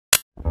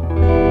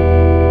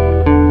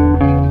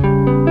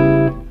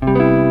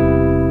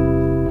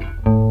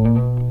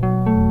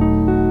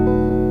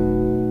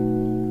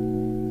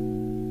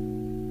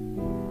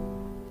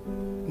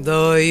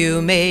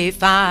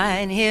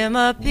find him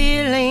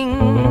appealing.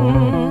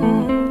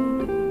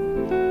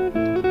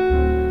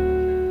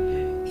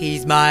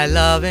 He's my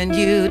love and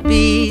you'd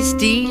be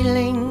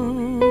stealing.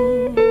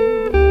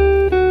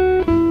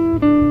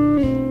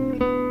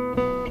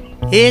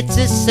 It's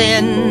a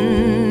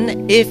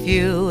sin if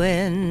you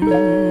win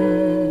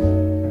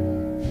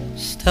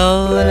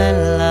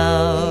stolen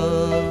love.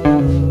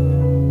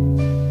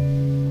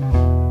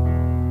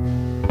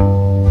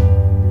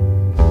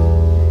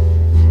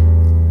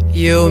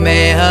 You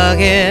may hug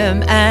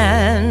him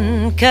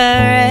and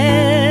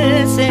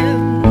caress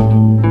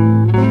him,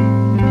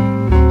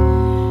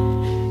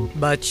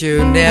 but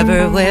you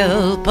never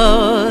will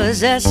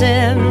possess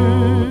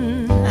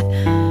him.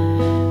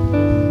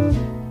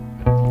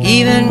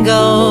 Even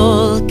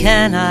gold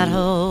cannot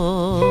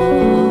hold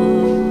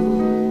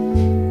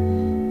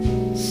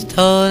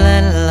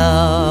stolen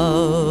love.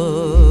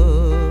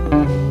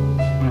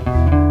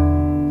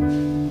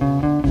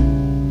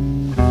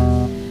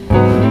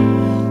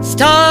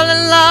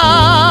 Stolen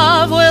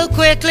love will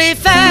quickly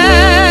fade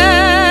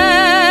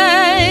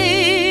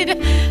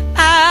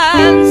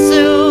and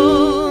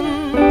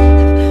soon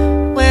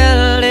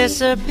will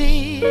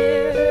disappear.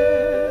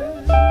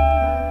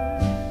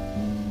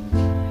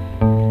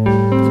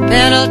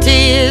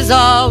 Penalty is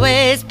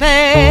always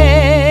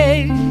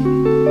paid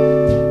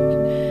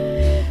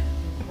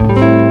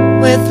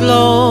with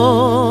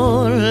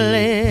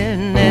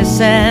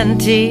loneliness and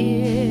tears.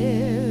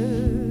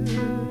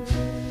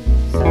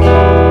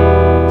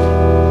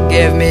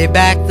 Give me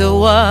back the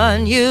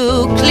one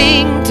you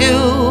cling to.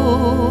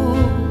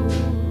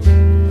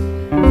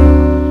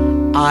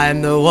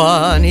 I'm the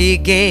one he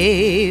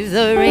gave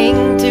the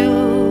ring to.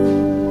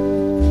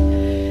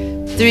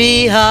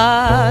 3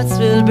 hearts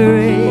will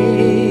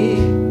break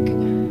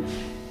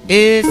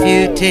if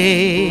you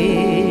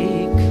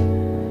take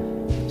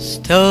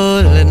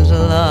stolen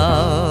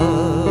love.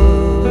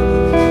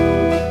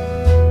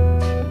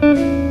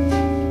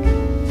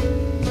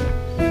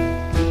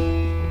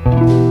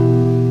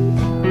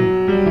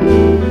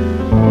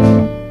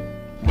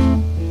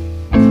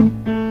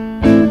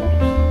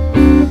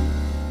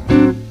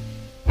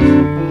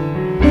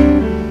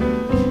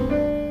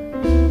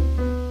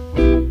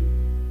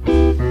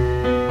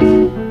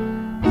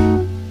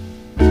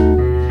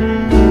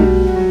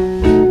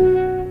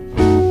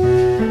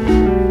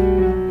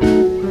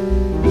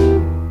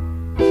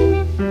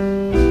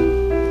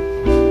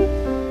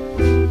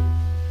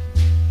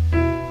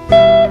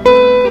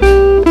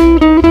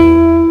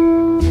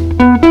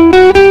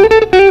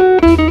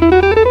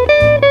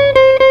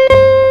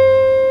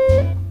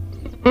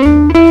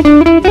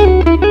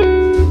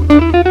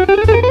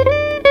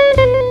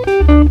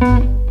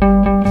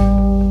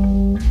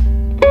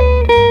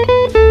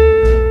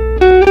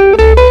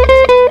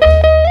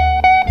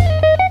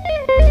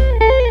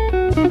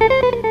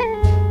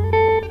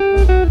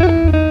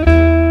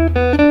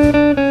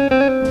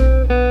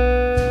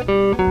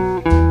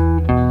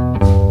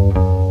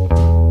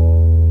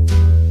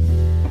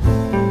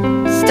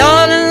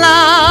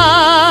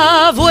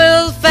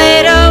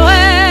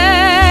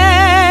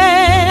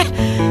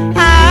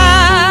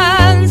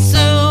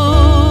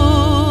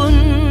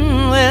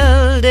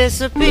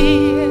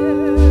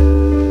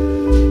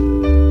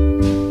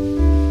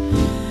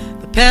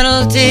 The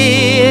penalty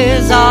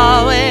is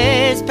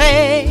always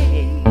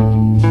paid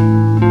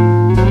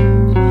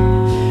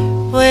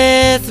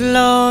with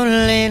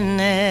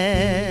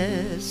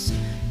loneliness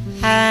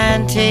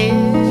and tears.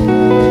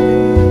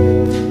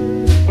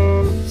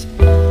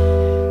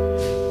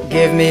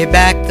 Give me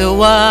back the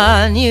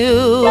one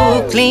you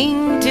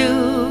cling to.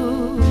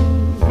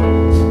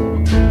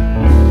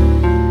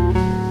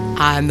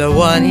 I'm the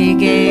one he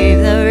gave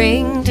the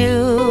ring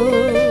to.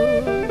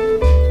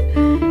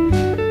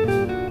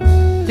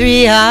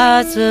 3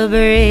 hearts will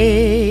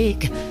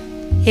break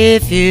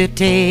if you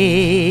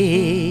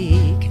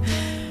take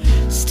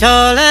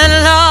stolen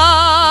love.